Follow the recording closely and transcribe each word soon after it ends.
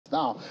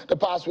Now, the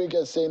past week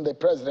has seen the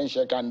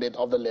presidential candidate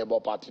of the Labour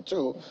Party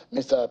too,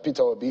 Mr.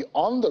 Peter Obi,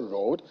 on the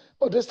road,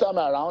 but this time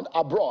around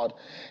abroad.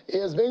 He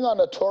has been on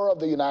a tour of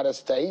the United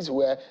States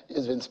where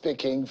he's been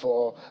speaking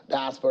for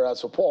diaspora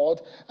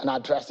support and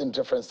addressing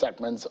different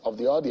segments of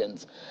the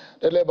audience.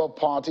 The Labour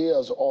Party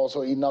has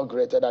also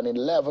inaugurated an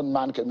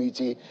 11-man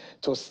committee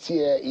to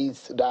steer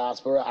its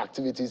diaspora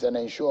activities and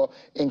ensure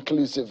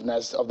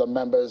inclusiveness of the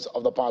members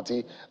of the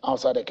party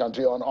outside the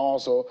country, and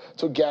also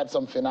to get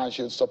some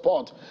financial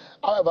support.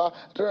 However,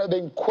 there have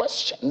been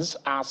questions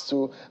as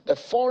to the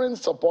foreign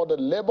support the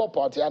Labour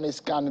Party and its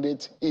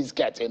candidate is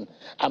getting,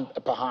 and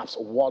perhaps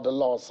what the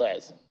law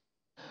says.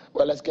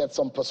 Well, let's get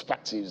some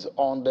perspectives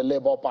on the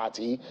Labour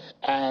Party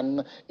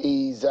and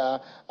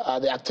the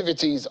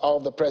activities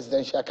of the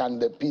presidential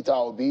candidate Peter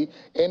Obi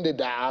in the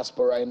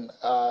diaspora and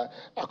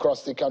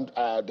across the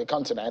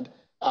continent,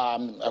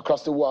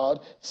 across the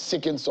world,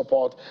 seeking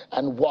support,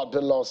 and what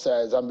the law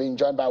says. I'm being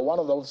joined by one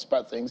of those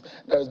persons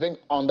that has been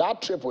on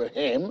that trip with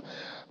him,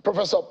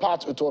 Professor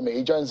Pat Utomi.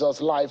 He joins us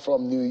live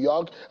from New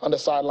York on the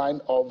sideline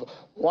of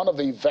one of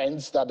the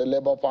events that the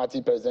Labour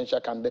Party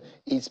presidential candidate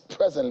is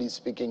presently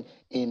speaking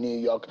in New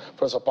York.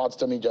 Professor Pat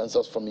Utomi joins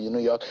us from New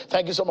York.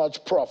 Thank you so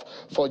much, Prof,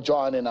 for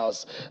joining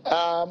us.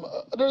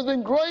 There's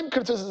been growing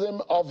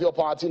criticism of your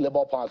party,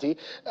 Labour Party,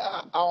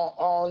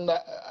 on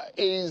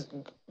its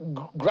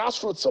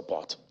grassroots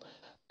support.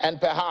 And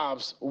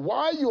perhaps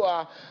why you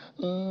are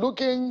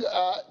looking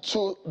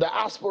to the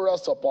diaspora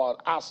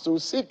support as to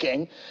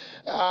seeking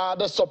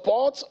the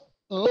support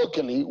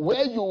locally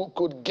where you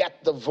could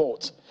get the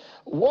vote.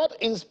 What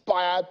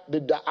inspired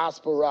the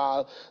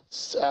diaspora,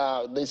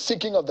 the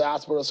seeking of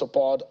diaspora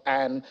support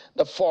and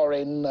the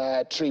foreign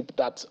trip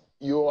that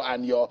you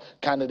and your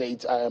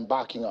candidate are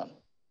embarking on?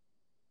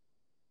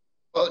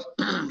 Well,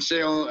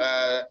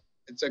 Sheon,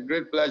 it's a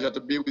great pleasure to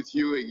be with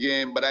you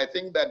again, but I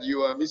think that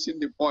you are missing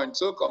the point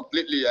so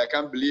completely. I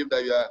can't believe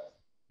that you are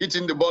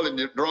hitting the ball in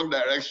the wrong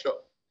direction.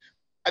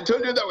 I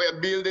told you that we are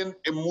building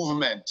a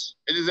movement.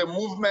 It is a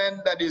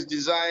movement that is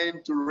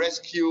designed to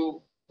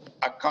rescue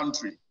a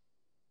country,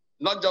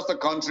 not just a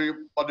country,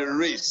 but a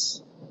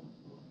race.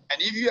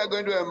 And if you are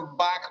going to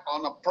embark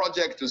on a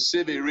project to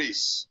save a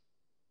race,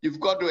 you've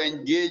got to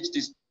engage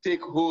the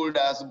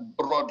stakeholders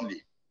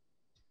broadly.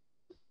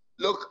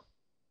 Look,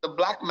 the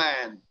black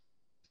man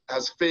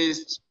has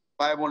faced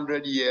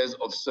 500 years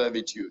of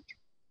servitude.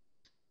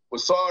 We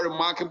saw a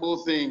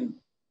remarkable thing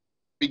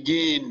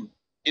begin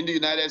in the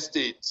United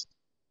States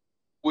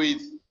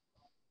with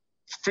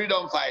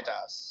freedom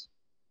fighters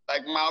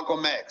like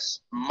Malcolm X,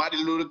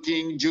 Martin Luther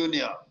King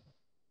Jr.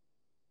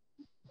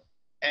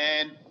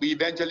 And we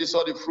eventually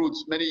saw the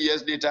fruits many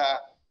years later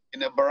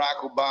in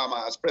Barack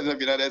Obama as President of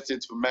the United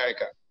States of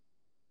America.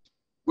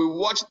 We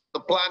watched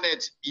the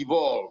planet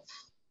evolve.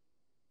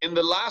 In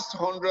the last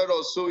 100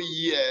 or so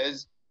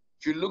years,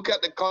 if you look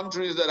at the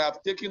countries that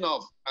have taken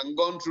off and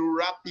gone through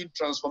rapid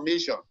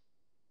transformation,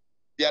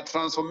 their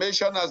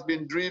transformation has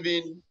been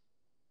driven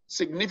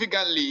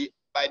significantly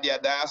by their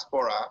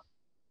diaspora,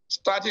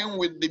 starting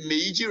with the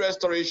Meiji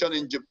Restoration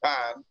in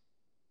Japan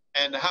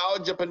and how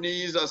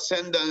Japanese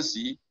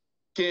ascendancy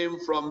came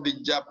from the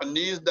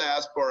Japanese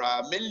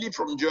diaspora, mainly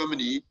from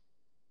Germany,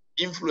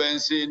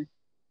 influencing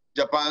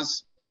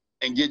Japan's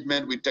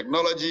engagement with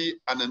technology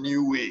and a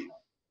new way.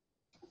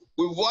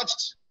 We've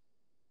watched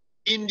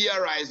India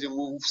rising,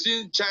 we've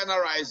seen China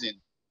rising,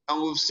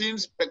 and we've seen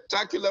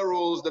spectacular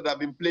roles that have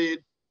been played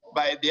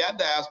by their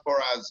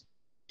diasporas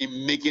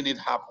in making it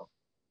happen.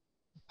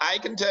 I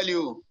can tell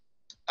you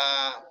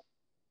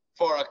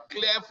for a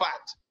clear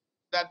fact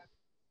that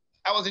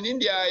I was in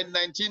India in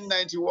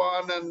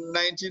 1991 and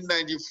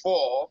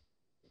 1994.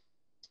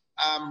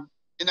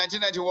 In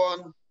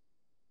 1991,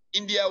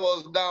 India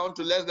was down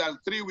to less than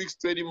 3 weeks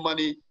trading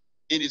money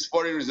in its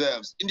foreign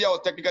reserves. India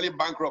was technically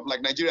bankrupt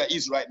like Nigeria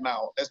is right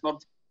now. Let's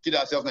not kid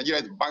ourselves,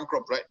 Nigeria is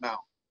bankrupt right now.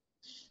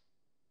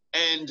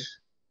 And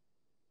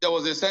there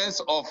was a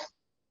sense of,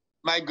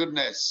 my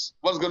goodness,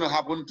 what's going to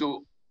happen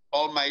to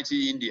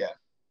almighty India?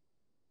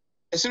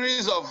 A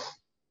series of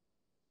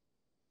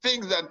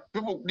things that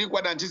people didn't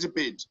quite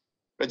anticipate.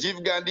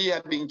 Rajiv Gandhi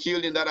had been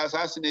killed in that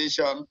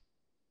assassination.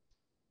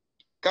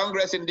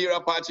 Congress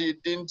Indira Party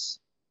didn't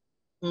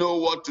know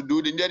what to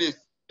do. They needed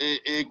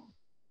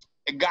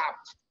a gap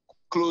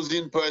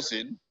closing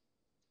person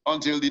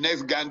until the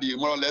next Gandhi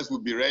more or less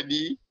would be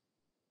ready.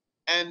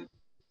 And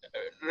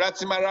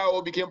Narasimha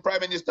Rao became Prime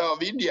Minister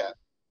of India.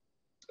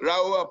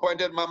 Rao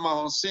appointed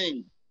Manmohan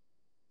Singh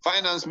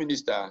Finance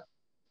Minister,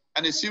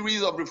 and a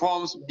series of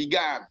reforms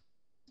began.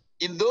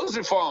 In those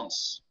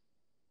reforms,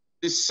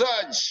 the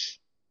surge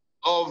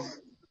of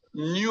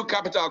new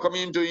capital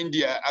coming into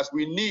India as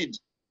we need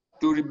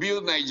to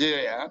rebuild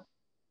Nigeria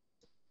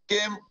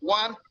came,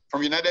 one,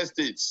 from the United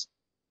States,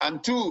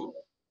 and two,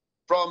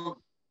 from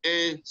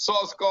a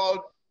source called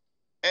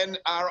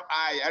NRI.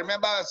 I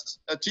remember as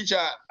a teacher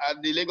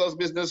at the Lagos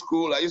Business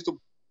School, I used to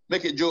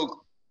make a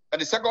joke that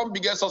the second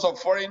biggest source of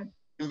foreign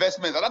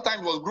investment at that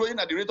time was growing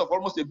at the rate of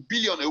almost $1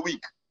 billion a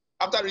week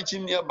after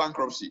reaching near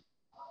bankruptcy.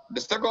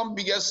 The second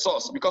biggest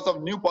source, because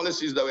of new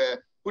policies that were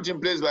put in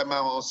place by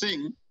Manmohan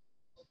Singh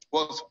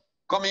was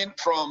coming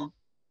from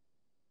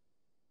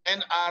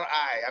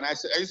NRI, and I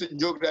used to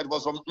joke that it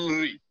was from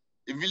Nri,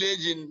 a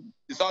village in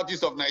the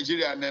southeast of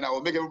Nigeria, and then I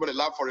would make everybody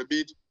laugh for a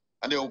bit,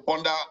 and they will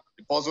ponder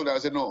the puzzle, and I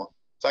say, no,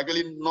 it's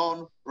actually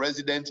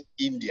non-resident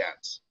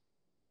Indians.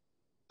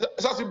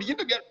 So as we begin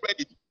to get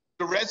ready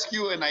to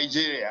rescue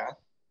Nigeria,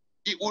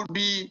 it would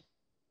be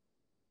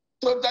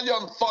totally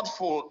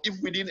unthoughtful if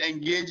we didn't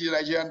engage the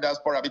Nigerian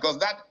diaspora, because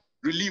that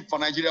relief for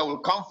Nigeria will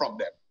come from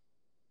them.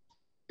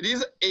 It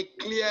is a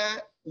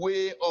clear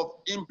way of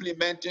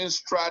implementing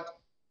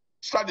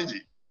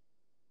strategy.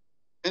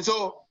 And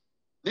so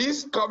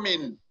this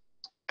coming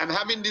and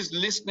having these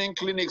listening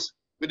clinics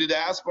with the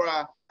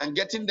diaspora and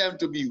getting them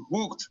to be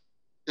hooked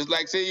is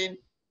like saying,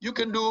 you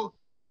can do,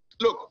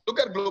 look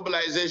at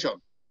globalization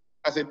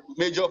as a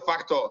major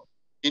factor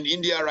in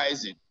India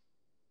rising.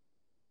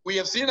 We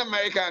have seen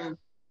American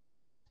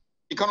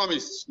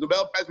economists,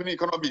 Nobel Prize winning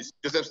economists,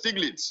 Joseph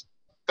Stiglitz,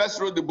 first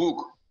wrote the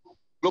book,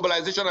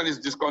 Globalization and Its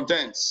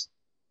Discontents,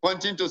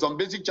 pointing to some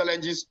basic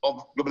challenges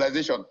of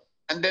globalization.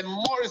 And then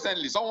more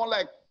recently, someone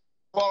like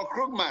Paul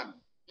Krugman,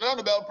 another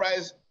Nobel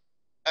Prize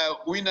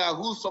winner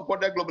who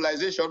supported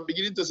globalization,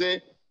 beginning to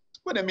say,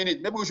 wait a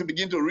minute, maybe we should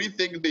begin to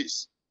rethink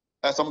this,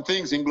 some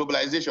things in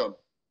globalization.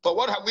 But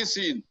what have we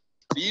seen?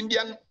 The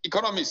Indian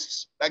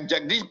economists like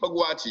Jagdish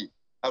Bhagwati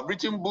have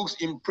written books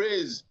in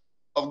praise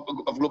of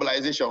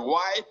globalization.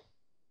 Why?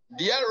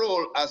 Their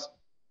role as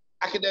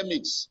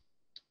academics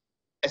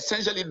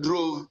essentially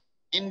drove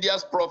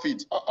India's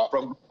profit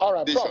from all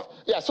right, globalization. Prof.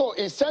 Yeah, so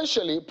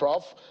essentially,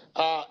 Prof,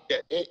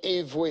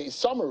 if we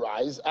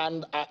summarize,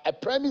 and I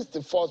premise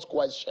the first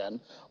question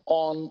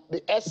on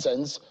the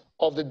essence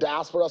of the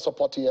diaspora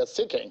support you are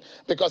seeking,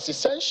 because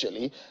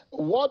essentially,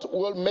 what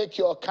will make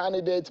your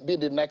candidate be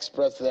the next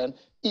president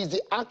is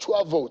the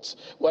actual votes.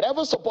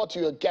 Whatever support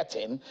you're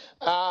getting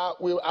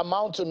will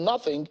amount to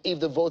nothing if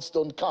the votes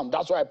don't come.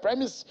 That's why I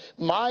premise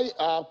my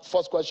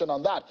first question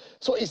on that.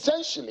 So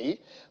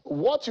essentially,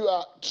 what you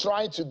are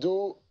trying to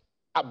do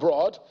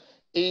abroad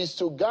is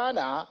to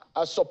garner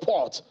a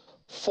support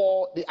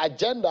for the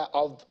agenda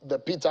of the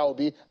Peter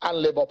Obi and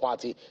Labour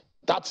Party.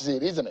 That's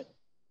it, isn't it?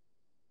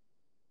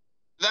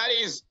 That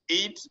is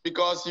it,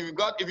 because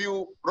if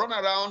you run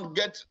around,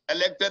 get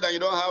elected, and you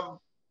don't have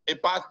a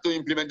path to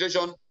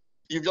implementation,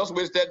 you've just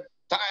wasted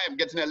time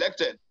getting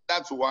elected.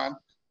 That's one.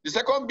 The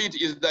second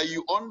bit is that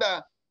you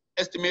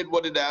underestimate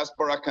what the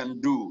diaspora can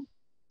do.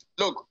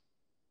 Look,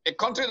 a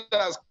country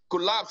that has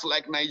collapsed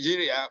like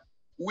Nigeria,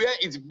 where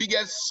its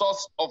biggest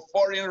source of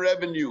foreign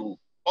revenue,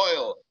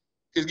 oil,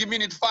 is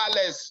giving it far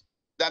less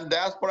than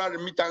diaspora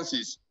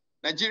remittances.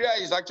 Nigeria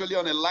is actually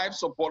on a life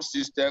support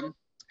system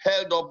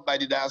held up by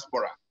the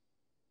diaspora.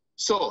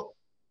 So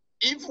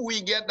if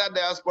we get that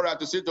diaspora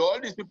to say to all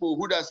these people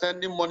who are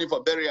sending money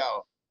for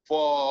burial,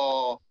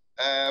 for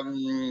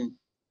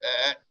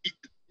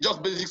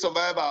just basic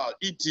survival,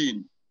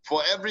 eating,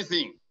 for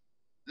everything,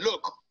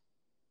 look,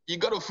 you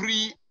got to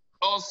free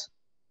us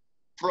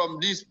from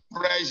this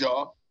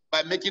pressure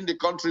by making the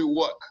country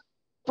work.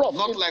 Prof,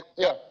 Not like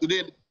today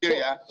in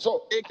Nigeria.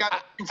 So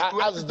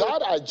as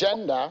that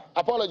agenda,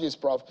 apologies,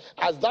 Prof,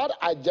 as that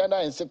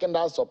agenda in seeking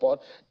that support,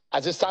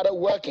 as it started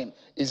working,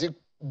 is it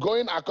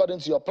going according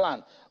to your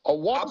plan? Or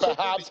what Absolutely.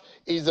 Perhaps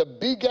is the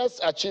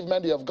biggest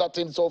achievement you have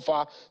gotten so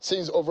far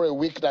since over a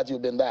week that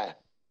you've been there?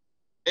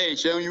 Hey,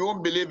 Shem, you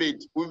won't believe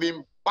it. We've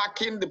been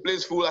packing the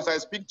place full. As I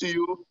speak to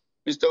you,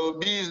 Mr.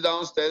 Obi is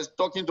downstairs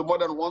talking to more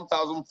than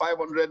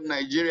 1,500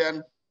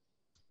 Nigerian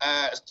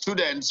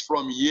students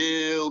from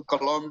Yale,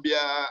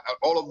 Columbia,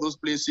 all of those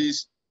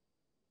places.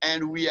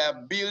 And we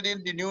are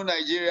building the new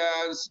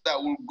Nigerians that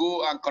will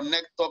go and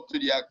connect up to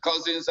their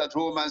cousins at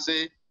home and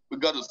say, we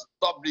got to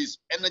stop this,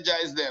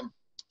 energize them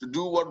to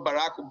do what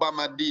Barack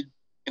Obama did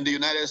in the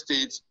United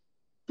States,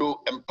 to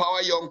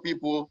empower young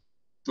people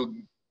to,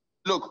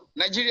 look,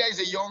 Nigeria is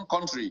a young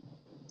country.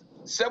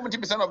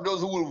 70% of those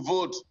who will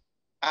vote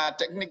are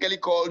technically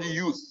called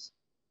youth.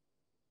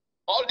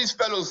 All these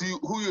fellows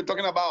who you're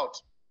talking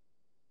about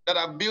that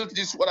have built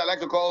this, what I like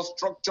to call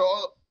structure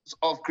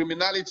of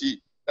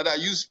criminality that are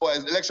used for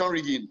election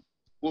rigging,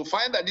 will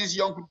find that these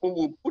young people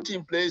will put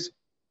in place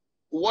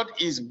what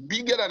is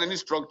bigger than any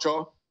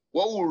structure,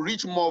 what will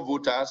reach more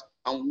voters,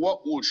 and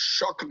what will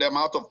shock them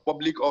out of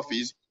public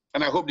office.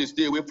 And I hope they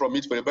stay away from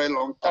it for a very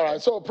long time. All right,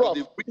 so Prof.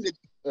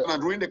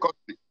 And ruin the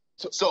country.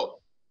 So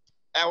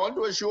I want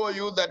to assure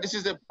you that this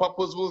is a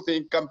purposeful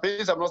thing.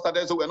 Campaigns have not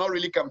started, so we're not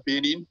really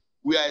campaigning.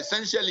 We are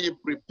essentially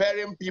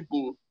preparing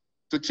people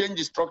to change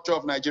the structure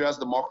of Nigeria's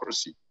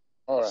democracy.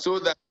 All right. So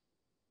that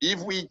if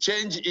we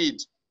change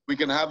it, we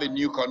can have a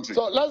new country.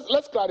 So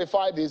let's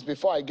clarify this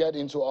before I get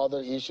into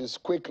other issues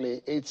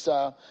quickly. It's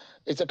a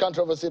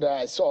controversy that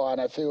I saw,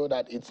 and I feel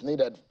that it's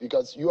needed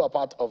because you are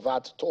part of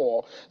that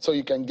tour, so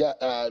you can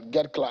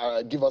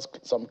give us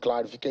some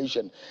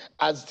clarification.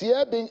 Has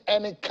there been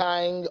any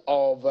kind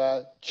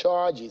of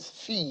charges,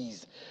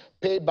 fees,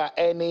 paid by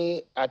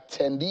any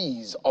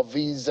attendees of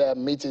these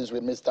meetings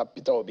with Mr.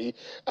 Peter Obi?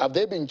 Have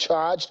they been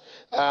charged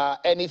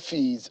any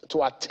fees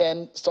to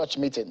attend such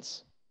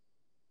meetings?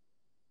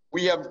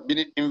 we have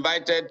been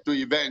invited to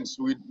events.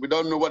 We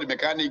don't know what the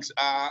mechanics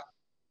are,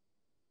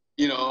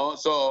 you know.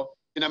 So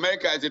in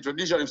America, it's a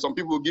tradition. If some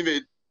people give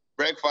it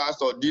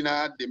breakfast or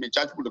dinner, they may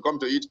charge people to come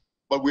to eat.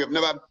 But we've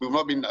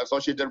not been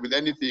associated with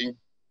anything.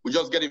 We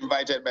just get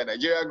invited by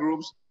Nigeria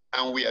groups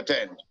and we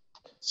attend.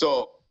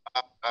 So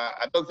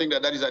I don't think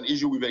that is an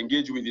issue we've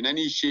engaged with in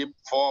any shape,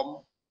 form,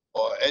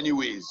 or any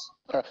ways.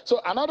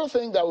 So another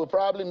thing that we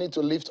probably need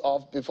to lift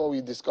off before we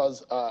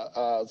discuss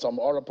some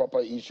other proper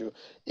issue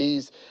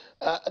is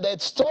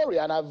that story,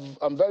 and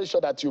I'm very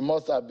sure that you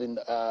must have been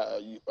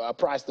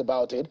apprised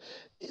about it,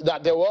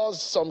 that there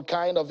was some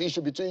kind of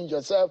issue between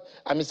yourself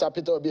and Mr.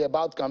 Peter Obi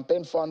about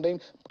campaign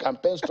funding,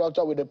 campaign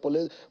structure with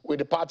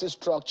the party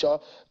structure.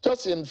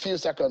 Just in a few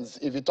seconds,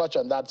 if you touch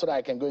on that, so that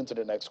I can go into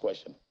the next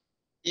question.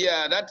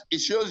 Yeah, it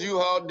shows you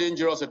how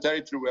dangerous a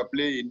territory we're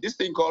playing. This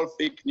thing called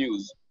fake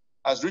news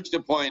has reached a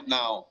point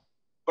now.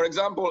 For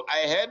example,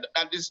 I heard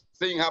that this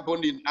thing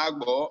happened in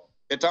Agbo,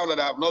 a town that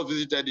I have not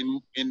visited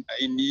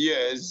in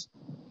years.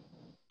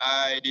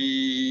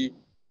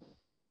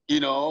 You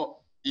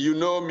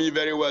know me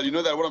very well. You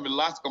know that one of the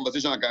last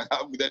conversations I can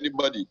have with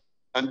anybody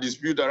and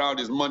dispute around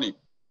is money.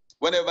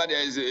 Whenever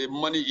there is a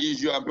money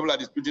issue and people are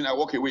disputing, I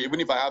walk away, even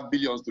if I have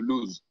billions to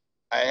lose.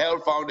 I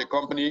found a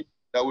company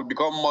that would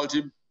become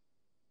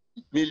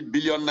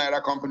multi-billion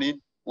naira company.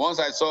 Once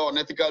I saw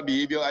unethical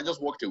behavior, I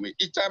just walked away.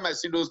 Each time I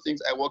see those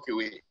things, I walk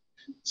away.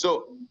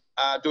 So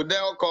to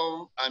now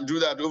come and do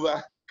that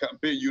over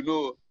campaign, you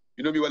know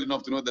me well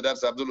enough to know that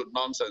that's absolute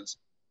nonsense.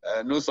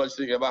 No such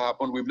thing ever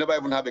happened. We've never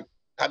even had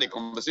a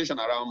conversation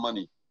around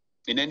money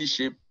in any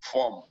shape,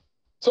 form.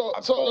 So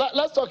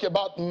let's talk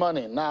about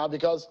money now,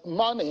 because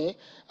money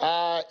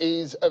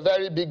is a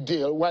very big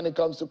deal when it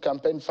comes to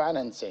campaign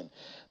financing.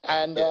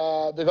 And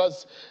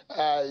because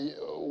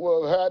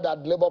we've heard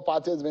that Labour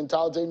Party has been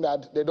touting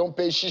that they don't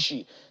pay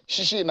shishi.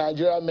 Shishi in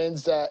Nigeria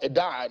means a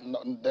dime.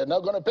 They're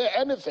not going to pay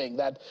anything.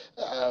 That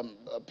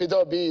Peter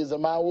Obi is a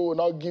man who will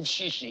not give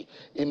shishi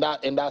in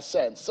that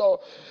sense.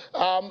 So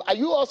are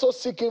you also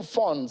seeking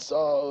funds,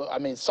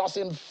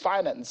 sourcing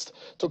finance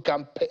to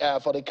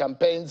for the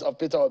campaigns of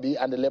Peter Obi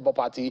and the Labour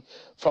Party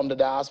from the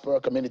diaspora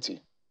community?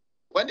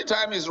 When the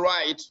time is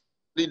right,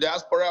 the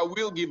diaspora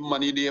will give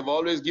money. They have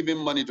always given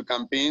money to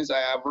campaigns. I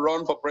have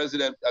run for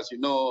president, as you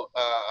know,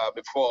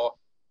 before.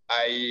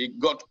 I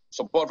got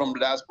support from the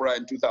diaspora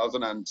in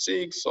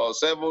 2006 or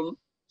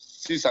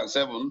 6 and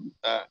 7.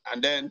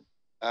 And then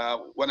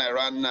when I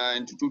ran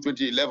into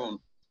 2011,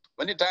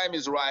 when the time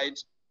is right,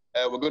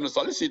 we're going to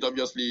solicit,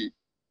 obviously,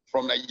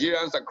 from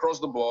Nigerians across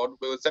the board.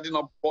 We're setting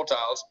up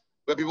portals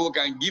where people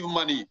can give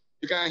money.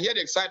 You can hear the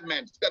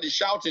excitement, the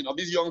shouting of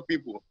these young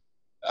people.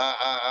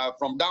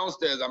 From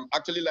downstairs, I'm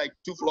actually like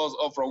 2 floors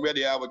up from where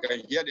they are. We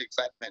can hear the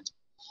excitement.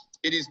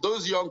 It is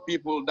those young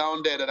people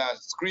down there that are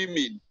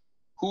screaming,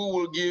 who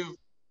will give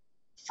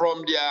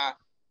from their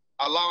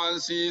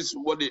allowances,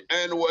 what they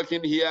earn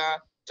working here,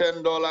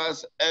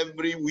 $10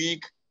 every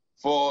week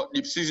for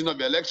the season of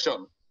the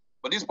election.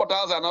 But these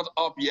portals are not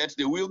up yet.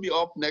 They will be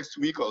up next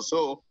week or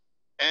so.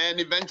 And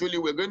eventually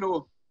we're going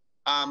to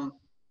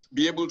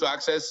be able to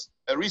access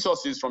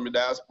resources from the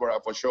diaspora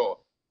for sure.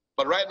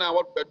 But right now,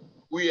 what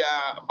we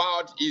are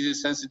about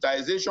is a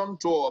sensitization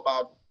tool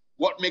about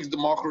what makes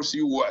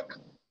democracy work.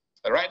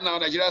 Right now,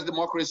 Nigeria's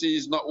democracy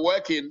is not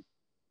working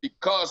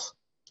because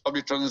of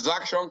the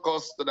transaction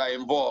costs that are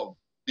involved,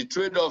 the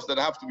trade-offs that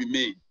have to be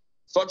made,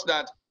 such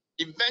that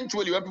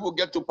eventually when people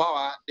get to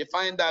power, they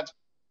find that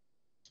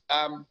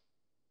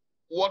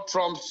what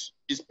trumps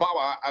is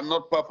power and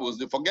not purpose.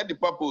 They forget the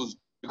purpose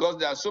because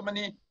there are so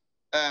many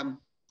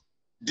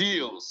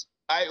deals,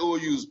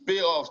 IOUs,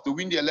 payoffs to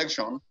win the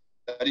election,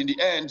 that in the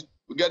end,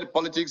 we get the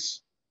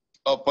politics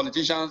of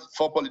politicians,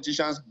 for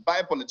politicians,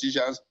 by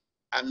politicians,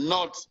 and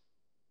not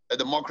a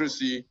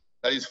democracy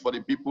that is for the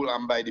people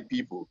and by the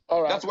people.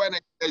 All right. That's why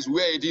Nigeria is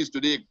where it is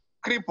today,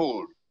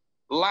 crippled,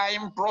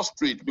 lying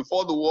prostrate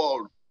before the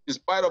world, in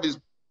spite of its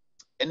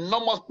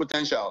enormous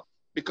potential,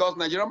 because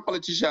Nigerian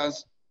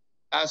politicians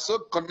are so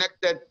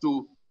connected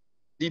to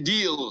the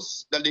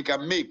deals that they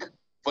can make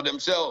for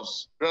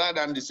themselves rather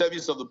than the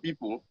service of the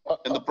people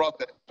in the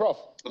process. Prof,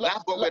 so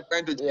that's what we're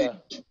trying to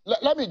change.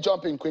 Let me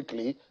jump in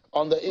quickly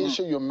on the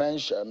issue you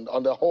mentioned,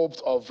 on the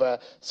hopes of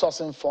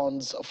sourcing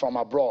funds from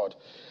abroad.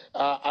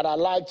 And I'd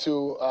like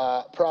to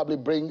probably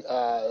bring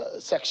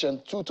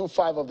Section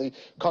 225 of the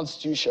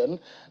Constitution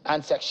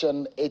and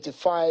Section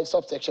 85,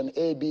 subsection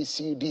A, B,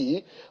 C,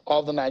 D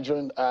of the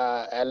Nigerian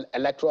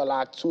Electoral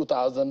Act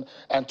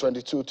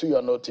 2022 to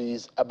your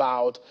notice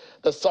about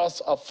the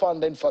source of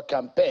funding for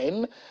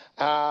campaign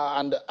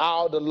and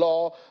how the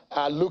law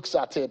looks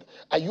at it.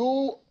 Are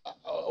you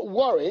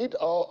worried,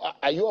 or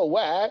are you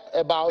aware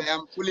about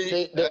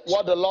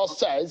what the law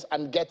says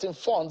and getting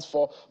funds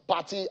for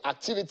party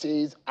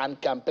activities and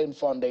campaign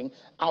funding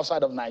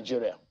outside of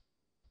Nigeria?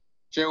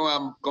 Chenwa,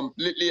 I'm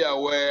completely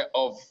aware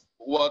of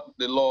what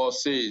the law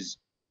says.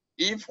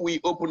 If we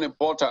open a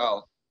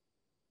portal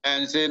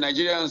and say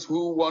Nigerians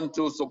who want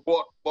to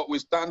support what we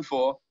stand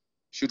for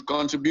should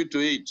contribute to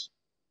it,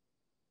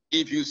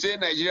 if you say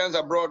Nigerians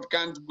abroad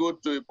can't go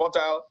to a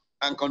portal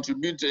and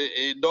contribute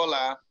a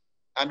dollar,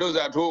 and those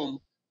at home,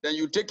 then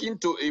you take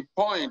into a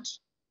point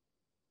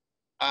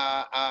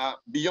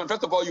beyond.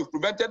 First of all, you've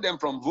prevented them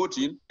from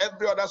voting.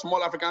 Every other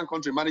small African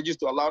country manages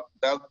to allow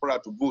diaspora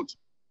to vote.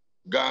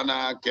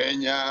 Ghana,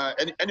 Kenya,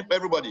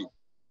 everybody.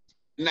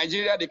 In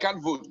Nigeria, they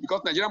can't vote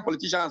because Nigerian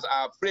politicians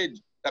are afraid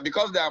that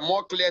because they are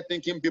more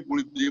clear-thinking people,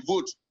 if they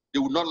vote, they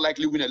will not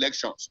likely win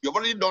elections. You've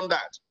already done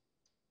that.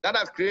 That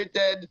has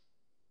created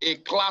a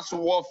class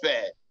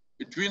warfare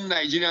between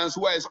Nigerians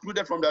who are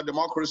excluded from their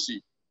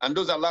democracy and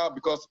those allowed,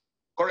 because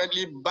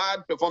currently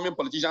bad-performing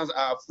politicians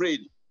are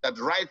afraid that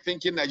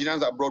right-thinking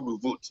Nigerians abroad will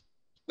vote.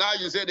 Now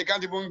you say they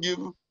can't even give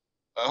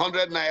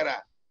 100 naira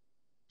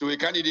to a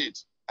candidate.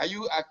 Are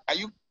you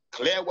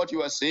clear what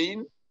you are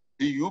saying?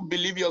 Do you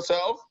believe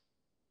yourself?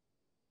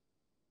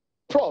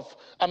 Prof,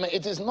 I mean,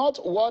 it is not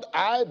what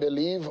I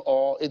believe,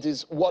 or it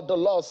is what the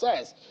law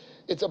says.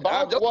 It's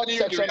about what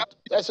section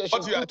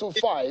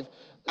 225.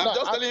 I'm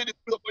just telling you the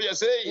truth of what you're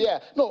saying. Yeah,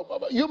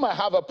 no, you might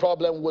have a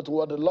problem with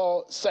what the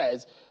law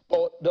says,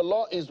 but the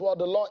law is what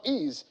the law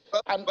is.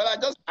 But I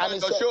just want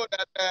to show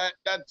that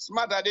that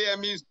smart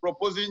ADM is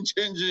proposing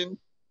changing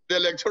the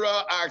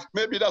Electoral Act.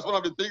 Maybe that's one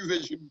of the things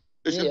they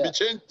should be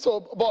changed.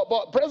 So,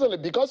 but presently,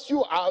 because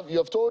you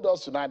have told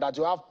us tonight that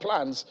you have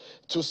plans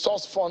to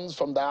source funds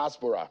from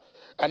diaspora,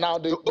 and now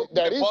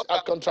there is a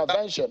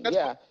contravention.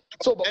 Yeah.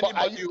 So, but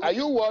are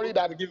you worried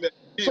that?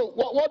 So,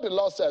 what the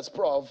law says,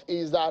 Prof,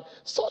 is that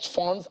such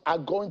funds are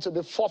going to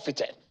be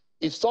forfeited.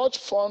 If such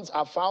funds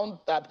are found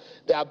that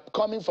they are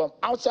coming from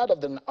outside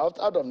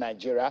of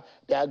Nigeria,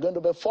 they are going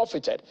to be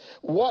forfeited.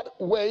 What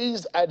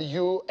ways are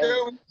you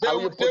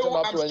putting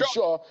up to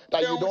ensure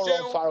that you don't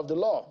run foul of the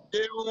law?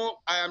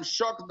 I am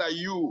shocked that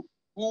you,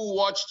 who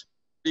watched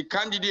the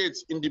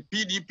candidates in the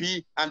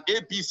PDP and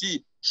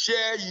APC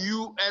share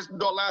US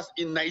dollars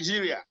in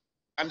Nigeria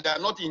and they are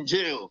not in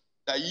jail,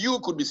 that you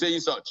could be saying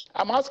such.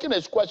 I'm asking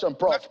a question,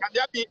 Prof. Can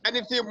there be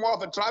anything more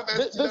of a travesty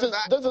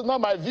this is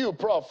not my view,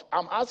 Prof.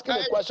 I'm asking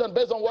a question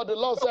based on what the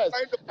law says.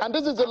 And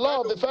this is the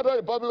law of the Federal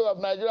Republic of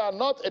Nigeria,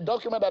 not a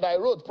document that I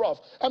wrote, Prof.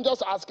 I'm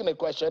just asking a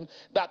question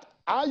that,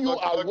 are you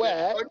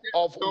aware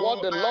of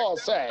what the law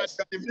says?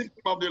 You're the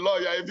victim of the law.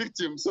 You're a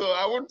victim. So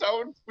I won't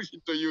push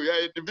it to you.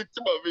 You're the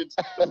victim of it.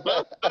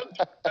 Not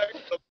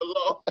the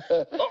law.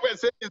 What we're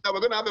saying is that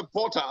we're going to have a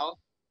portal,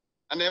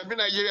 and every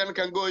Nigerian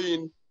can go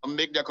in and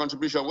make their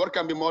contribution. What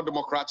can be more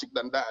democratic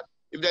than that?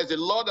 If there's a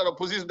law that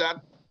opposes that,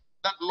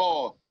 that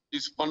law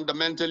is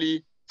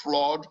fundamentally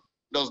flawed,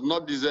 does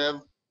not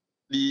deserve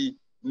the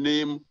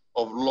name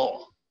of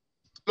law.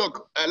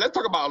 Look, let's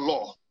talk about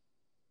law.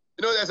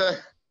 You know, there's a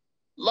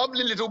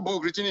lovely little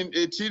book written in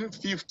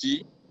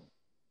 1850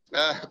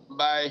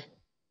 by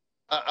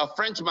a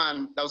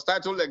Frenchman that was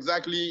titled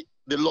exactly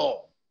The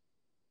Law.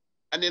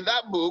 And in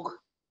that book,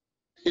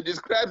 he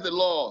describes the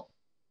law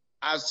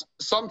as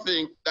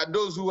something that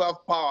those who have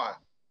power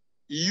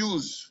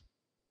use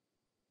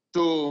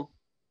to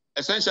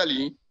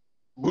essentially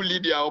bully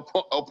their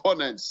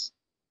opponents.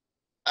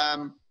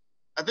 I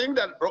think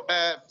that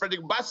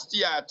Frederick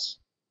Bastiat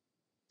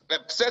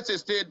sets a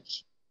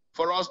stage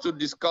for us to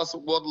discuss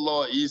what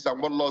law is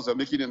and what laws are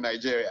making in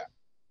Nigeria.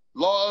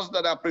 Laws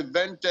that are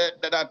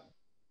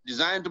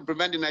designed to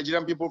prevent the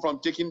Nigerian people from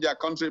taking their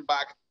country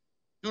back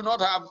do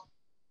not have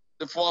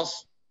the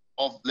force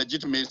of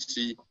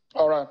legitimacy.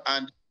 All right.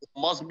 And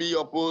must be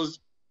opposed,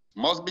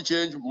 must be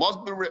changed,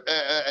 must be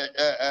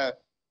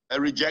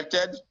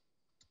rejected,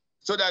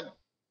 so that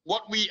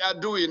what we are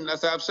doing,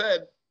 as I've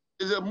said,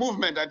 is a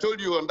movement. I told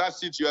you on that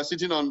seat you are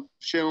sitting on,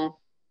 Sheon,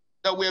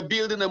 that we're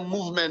building a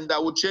movement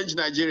that will change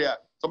Nigeria.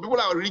 Some people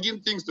are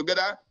rigging things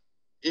together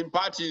in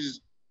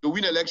parties to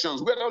win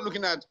elections. We're not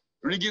looking at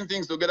rigging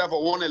things together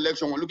for one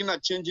election. We're looking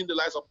at changing the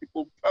lives of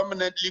people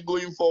permanently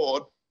going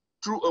forward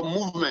through a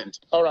movement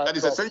that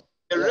is essentially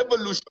a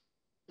revolution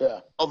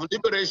of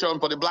liberation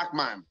for the black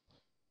man.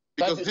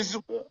 Because this is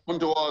what happened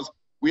to us.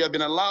 We have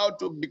been allowed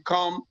to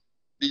become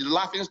the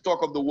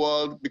laughingstock of the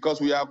world because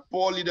we have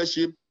poor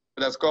leadership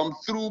that has come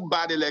through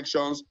bad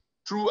elections,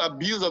 through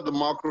abuse of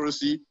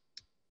democracy,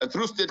 and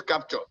through state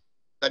capture.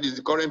 That is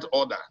the current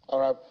order. All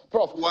right,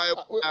 Prof.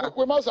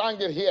 We must hang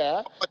it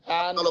here.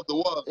 And all of the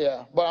world.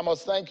 Yeah, but I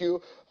must thank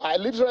you. I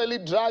literally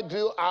dragged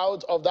you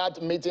out of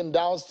that meeting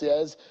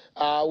downstairs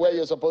where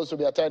you're supposed to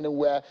be attending,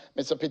 where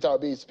Mr. Peter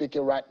Obi is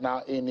speaking right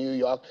now in New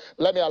York.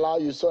 Let me allow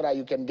you so that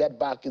you can get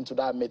back into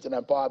that meeting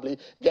and probably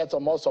get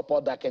some more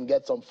support that can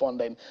get some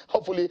funding.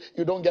 Hopefully,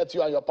 you don't get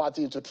you and your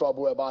party into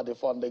trouble about the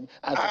funding.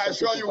 I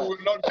assure you we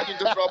will not get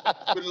into trouble.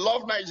 We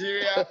love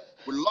Nigeria.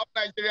 We love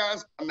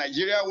Nigerians, and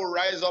Nigeria will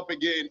rise up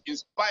again in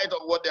spite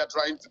of what they are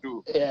trying to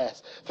do.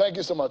 Yes. Thank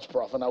you so much,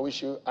 Prof. And I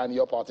wish you and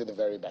your party the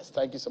very best.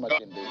 Thank you so much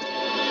indeed.